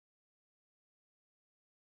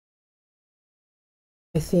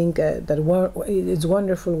I think that it's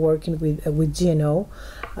wonderful working with GNO.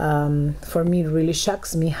 For me, it really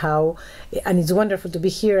shocks me how, and it's wonderful to be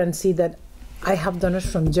here and see that I have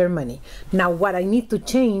donors from Germany. Now, what I need to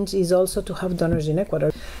change is also to have donors in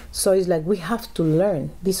Ecuador. So it's like we have to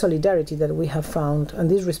learn this solidarity that we have found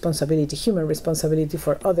and this responsibility, human responsibility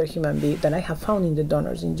for other human beings that I have found in the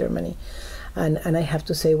donors in Germany. And I have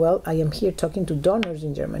to say, well, I am here talking to donors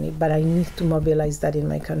in Germany, but I need to mobilize that in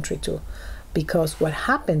my country too. Because what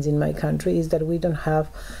happens in my country is that we don't have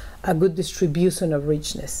a good distribution of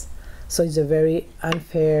richness. So it's a very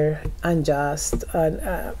unfair, unjust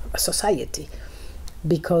society,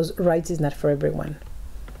 because rights is not for everyone.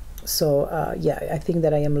 So yeah, I think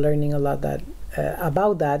that I am learning a lot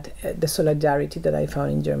about that, the solidarity that I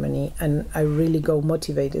found in Germany, and I really go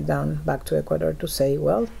motivated back to Ecuador to say,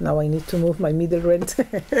 well, now I need to move my middle rent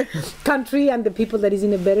country and the people that is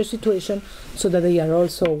in a better situation so that they are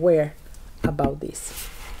also aware about this.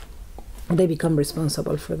 They become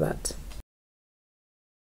responsible for that.